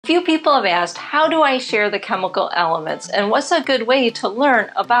Few people have asked, how do I share the chemical elements and what's a good way to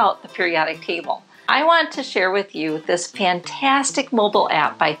learn about the periodic table? I want to share with you this fantastic mobile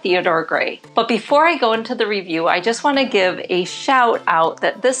app by Theodore Gray. But before I go into the review, I just want to give a shout out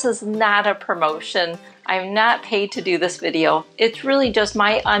that this is not a promotion. I'm not paid to do this video. It's really just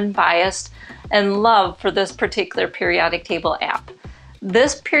my unbiased and love for this particular periodic table app.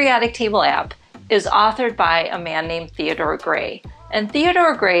 This periodic table app is authored by a man named Theodore Gray. And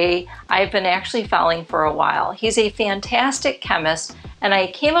Theodore Gray, I've been actually following for a while. He's a fantastic chemist, and I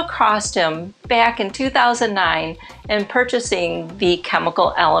came across him back in 2009 in purchasing the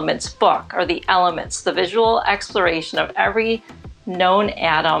Chemical Elements book, or the Elements, the visual exploration of every known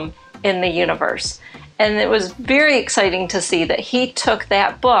atom in the universe. And it was very exciting to see that he took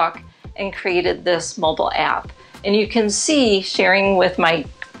that book and created this mobile app. And you can see, sharing with my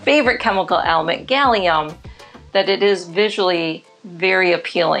favorite chemical element, gallium, that it is visually very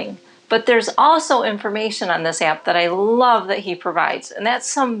appealing. But there's also information on this app that I love that he provides, and that's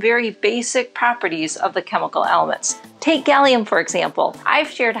some very basic properties of the chemical elements. Take gallium, for example.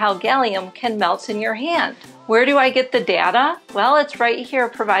 I've shared how gallium can melt in your hand. Where do I get the data? Well, it's right here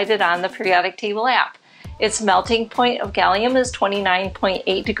provided on the periodic table app. Its melting point of gallium is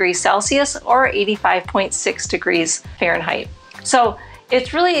 29.8 degrees Celsius or 85.6 degrees Fahrenheit. So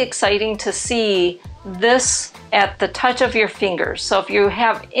it's really exciting to see this at the touch of your fingers. So if you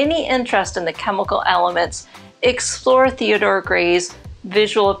have any interest in the chemical elements, explore Theodore Gray's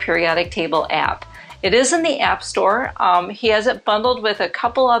visual periodic table app. It is in the App Store. He has it bundled with a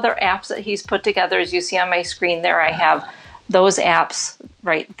couple other apps that he's put together. As you see on my screen there, I have those apps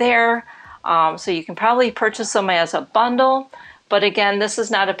right there. So you can probably purchase them as a bundle. But again, this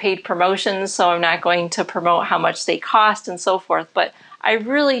is not a paid promotion, so I'm not going to promote how much they cost and so forth. But I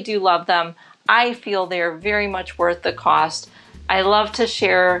really do love them. I feel they're very much worth the cost. I love to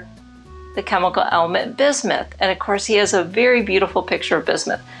share the chemical element bismuth. And of course, he has a very beautiful picture of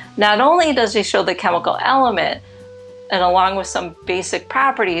bismuth. Not only does he show the chemical element and along with some basic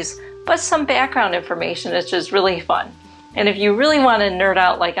properties, but some background information, which is really fun. And if you really want to nerd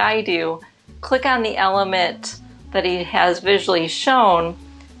out like I do, click on the element that he has visually shown,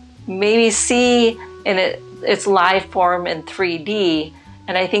 maybe see in its live form in 3D,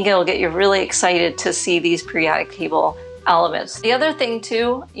 and I think it'll get you really excited to see these periodic table elements. The other thing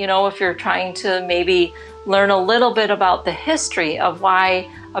too, if you're trying to maybe learn a little bit about the history of why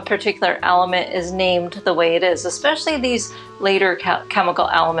a particular element is named the way it is, especially these later chemical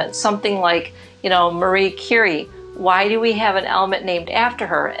elements, something like, Marie Curie. Why do we have an element named after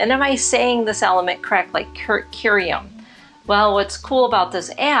her? And am I saying this element correct, like curium? Well, what's cool about this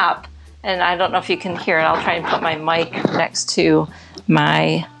app, and I don't know if you can hear it, I'll try and put my mic next to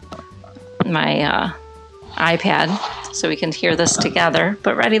my iPad so we can hear this together.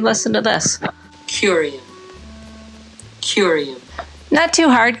 But ready, listen to this. Curium. Curium. Not too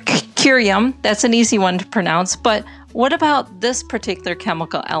hard, curium. That's an easy one to pronounce. But what about this particular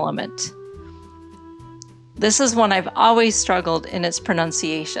chemical element? This is one I've always struggled in its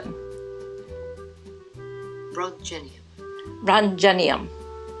pronunciation. Röntgenium. Röntgenium.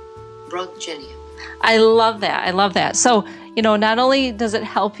 Röntgenium. I love that. I love that. So, not only does it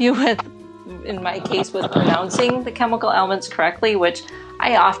help you with, in my case, with pronouncing the chemical elements correctly, which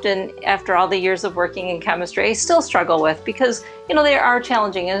I often, after all the years of working in chemistry, I still struggle with because, they are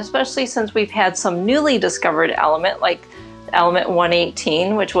challenging, and especially since we've had some newly discovered element like element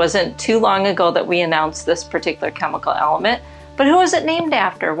 118, which wasn't too long ago that we announced this particular chemical element. But who is it named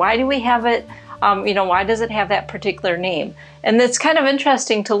after? Why do we have it? Why does it have that particular name? And it's kind of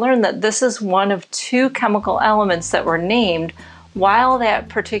interesting to learn that this is one of two chemical elements that were named while that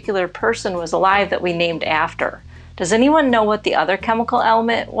particular person was alive that we named after. Does anyone know what the other chemical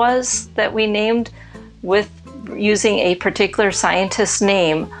element was that we named with using a particular scientist's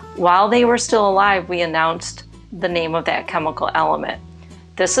name? While they were still alive, we announced the name of that chemical element.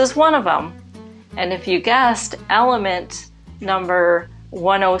 This is one of them. And if you guessed element number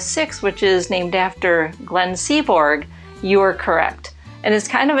 106, which is named after Glenn Seaborg, you are correct. And it's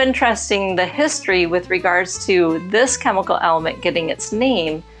kind of interesting the history with regards to this chemical element getting its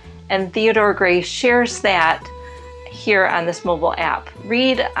name, and Theodore Gray shares that here on this mobile app.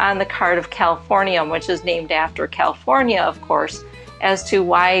 Read on the card of Californium, which is named after California, of course, as to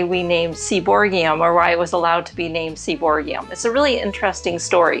why we named Seaborgium, or why it was allowed to be named Seaborgium. It's a really interesting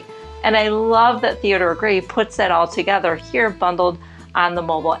story. And I love that Theodore Gray puts that all together here bundled on the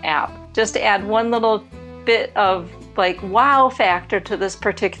mobile app. Just to add one little bit of wow factor to this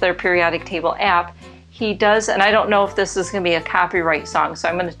particular periodic table app, he does, and I don't know if this is going to be a copyright song, so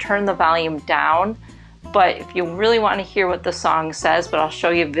I'm going to turn the volume down, But if you really want to hear what the song says, but I'll show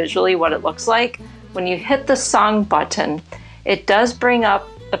you visually what it looks like, when you hit the song button, it does bring up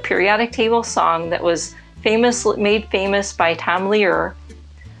a periodic table song that was made famous by Tom Lear,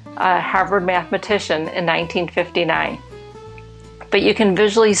 a Harvard mathematician, in 1959. But you can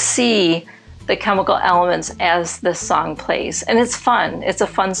visually see the chemical elements as this song plays. And it's fun. It's a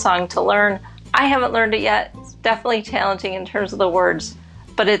fun song to learn. I haven't learned it yet. It's definitely challenging in terms of the words,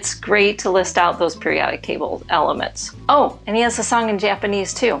 but it's great to list out those periodic table elements. Oh, and he has a song in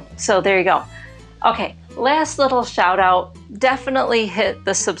Japanese too. So there you go. Okay, last little shout out. Definitely hit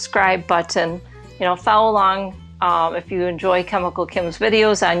the subscribe button. Follow along if you enjoy Chemical Kim's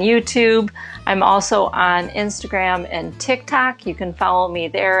videos on YouTube. I'm also on Instagram and TikTok. You can follow me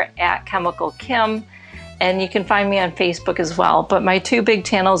there at Chemical Kim, and you can find me on Facebook as well. But my two big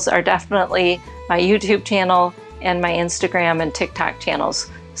channels are definitely my YouTube channel and my Instagram and TikTok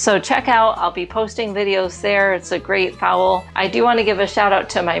channels. So check out, I'll be posting videos there. It's a great follow. I do want to give a shout out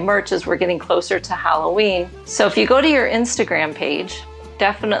to my merch as we're getting closer to Halloween. So if you go to your Instagram page,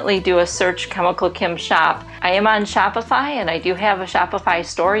 definitely do a search Chemical Kim Shop. I am on Shopify, and I do have a Shopify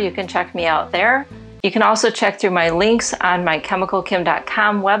store. You can check me out there. You can also check through my links on my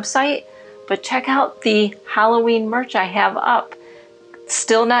chemicalkim.com website, but check out the Halloween merch I have up.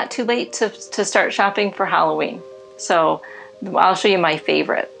 Still not too late to start shopping for Halloween. So I'll show you my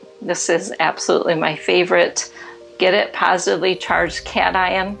favorite. This is absolutely my favorite. Get it, positively charged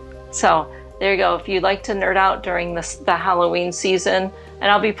cation. So there you go. If you'd like to nerd out during the Halloween season, and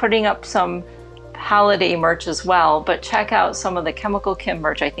I'll be putting up some holiday merch as well, but check out some of the Chemical Kim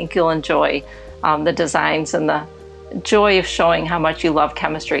merch. I think you'll enjoy the designs and the joy of showing how much you love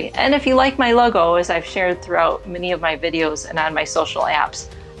chemistry. And if you like my logo, as I've shared throughout many of my videos and on my social apps,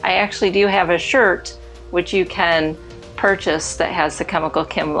 I actually do have a shirt which you can purchase that has the Chemical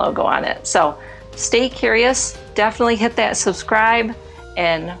Kim logo on it. So stay curious, definitely hit that subscribe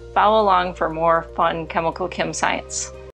and follow along for more fun Chemical Kim science.